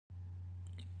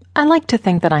I like to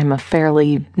think that I'm a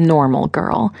fairly normal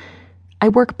girl. I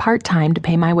work part-time to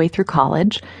pay my way through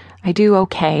college. I do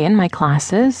okay in my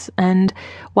classes, and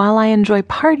while I enjoy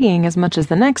partying as much as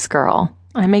the next girl,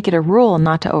 I make it a rule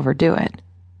not to overdo it.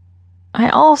 I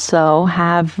also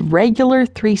have regular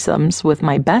threesomes with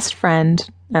my best friend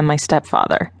and my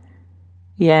stepfather.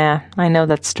 Yeah, I know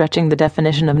that's stretching the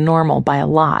definition of normal by a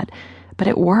lot, but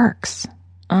it works.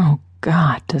 Oh,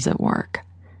 God, does it work.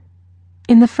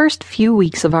 In the first few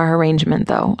weeks of our arrangement,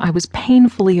 though, I was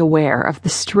painfully aware of the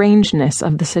strangeness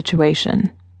of the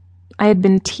situation. I had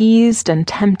been teased and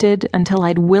tempted until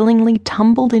I'd willingly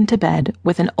tumbled into bed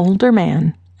with an older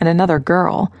man and another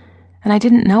girl, and I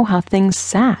didn't know how things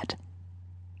sat.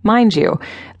 Mind you,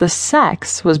 the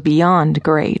sex was beyond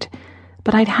great,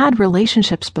 but I'd had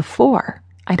relationships before.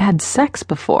 I'd had sex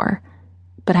before.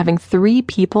 But having 3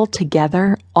 people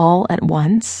together all at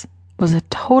once was a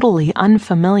totally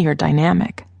unfamiliar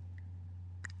dynamic.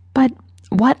 But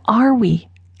what are we?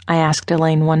 I asked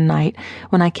Elaine one night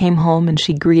when I came home and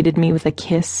she greeted me with a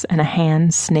kiss and a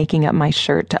hand snaking up my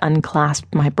shirt to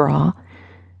unclasp my bra.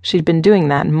 She'd been doing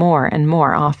that more and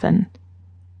more often.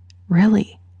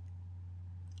 Really?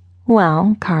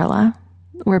 Well, Carla,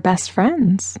 we're best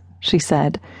friends, she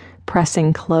said,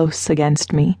 pressing close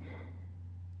against me.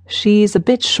 She's a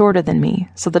bit shorter than me,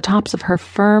 so the tops of her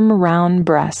firm, round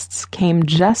breasts came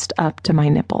just up to my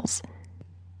nipples.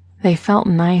 They felt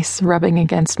nice rubbing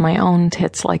against my own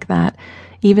tits like that,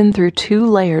 even through 2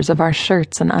 layers of our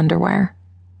shirts and underwear.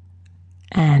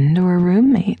 And we're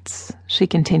roommates, she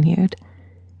continued.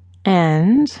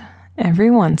 And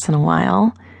every once in a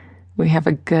while, we have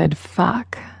a good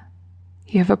fuck.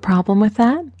 You have a problem with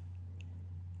that?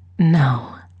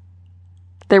 No.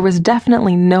 There was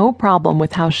definitely no problem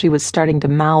with how she was starting to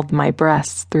mouth my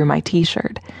breasts through my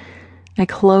t-shirt. I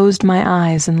closed my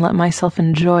eyes and let myself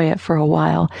enjoy it for a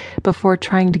while before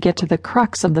trying to get to the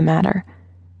crux of the matter.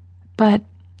 But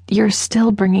you're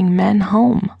still bringing men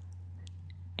home.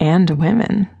 And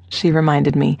women, she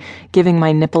reminded me, giving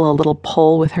my nipple a little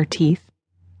pull with her teeth.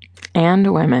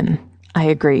 And women, I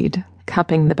agreed,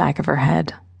 cupping the back of her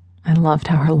head. I loved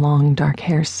how her long, dark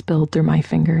hair spilled through my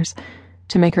fingers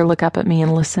to make her look up at me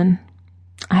and listen.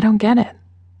 I don't get it.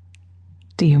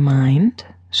 Do you mind?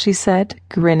 She said,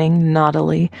 grinning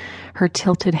naughtily, her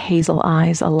tilted hazel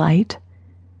eyes alight.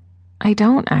 I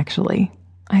don't, actually.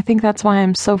 I think that's why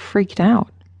I'm so freaked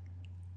out.